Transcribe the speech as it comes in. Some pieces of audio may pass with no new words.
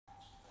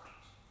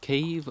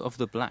Cave of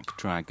the Black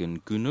Dragon,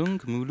 Gunung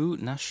Mulu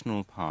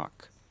National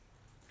Park.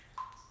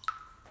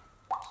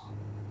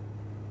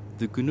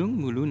 The Gunung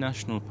Mulu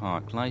National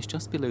Park lies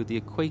just below the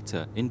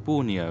equator in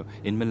Borneo,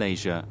 in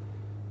Malaysia.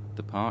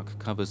 The park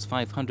covers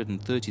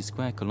 530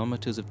 square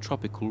kilometers of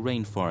tropical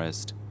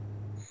rainforest.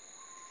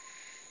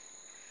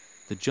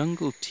 The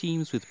jungle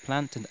teems with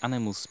plant and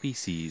animal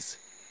species.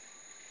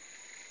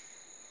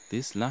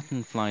 This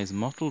lanternfly's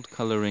mottled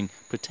coloring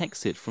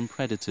protects it from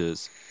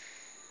predators.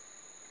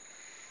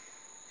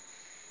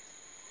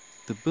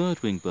 The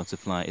birdwing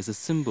butterfly is a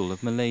symbol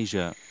of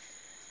Malaysia.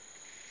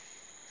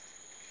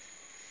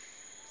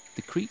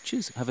 The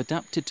creatures have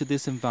adapted to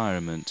this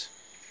environment.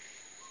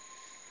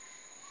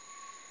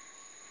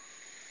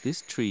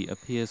 This tree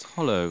appears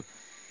hollow.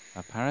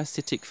 A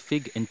parasitic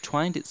fig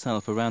entwined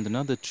itself around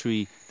another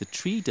tree. The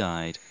tree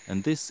died,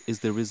 and this is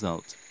the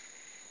result.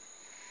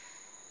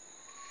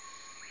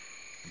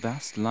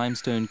 Vast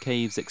limestone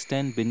caves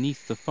extend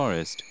beneath the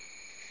forest.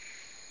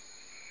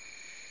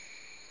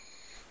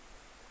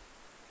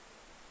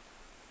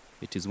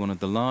 It is one of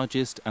the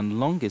largest and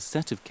longest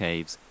set of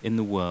caves in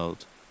the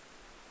world.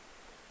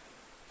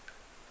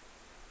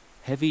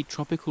 Heavy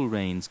tropical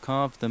rains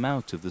carved them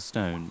out of the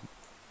stone.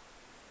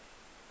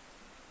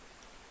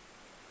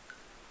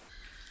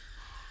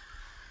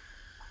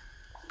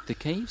 The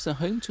caves are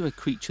home to a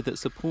creature that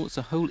supports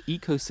a whole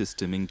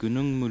ecosystem in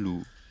Gunung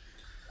Mulu.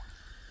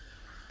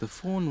 The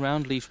fawn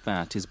roundleaf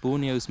bat is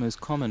Borneo's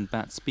most common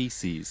bat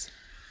species.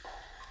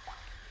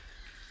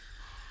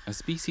 A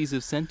species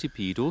of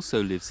centipede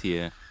also lives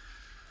here.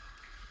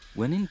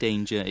 When in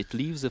danger, it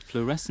leaves a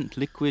fluorescent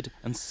liquid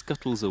and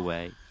scuttles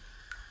away.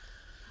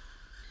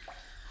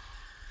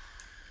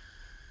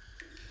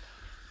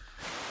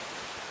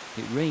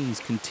 It rains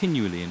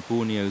continually in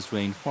Borneo's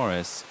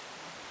rainforests.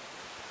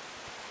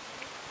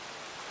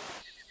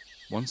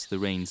 Once the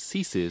rain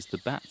ceases, the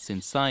bats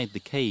inside the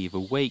cave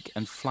awake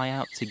and fly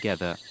out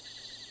together.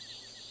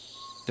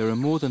 There are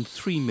more than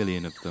 3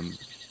 million of them.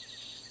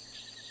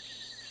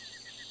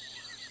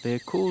 They are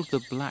called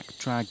the Black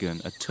Dragon,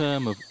 a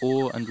term of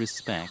awe and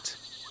respect.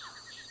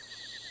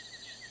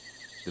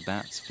 The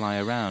bats fly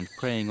around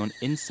preying on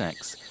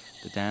insects.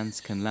 The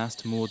dance can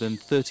last more than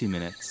 30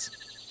 minutes.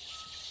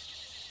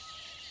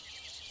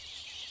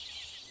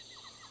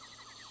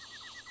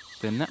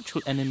 Their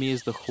natural enemy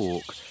is the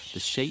hawk. The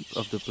shape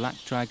of the black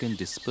dragon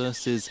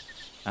disperses.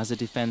 As a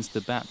defense,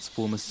 the bats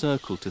form a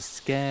circle to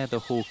scare the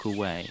hawk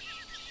away.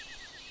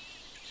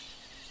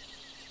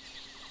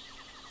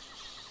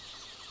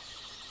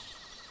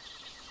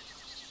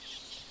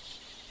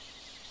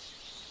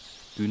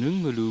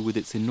 Gunung Mulu, with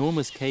its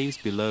enormous caves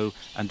below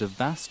and a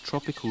vast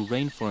tropical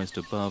rainforest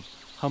above,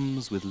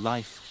 hums with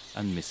life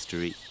and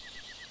mystery.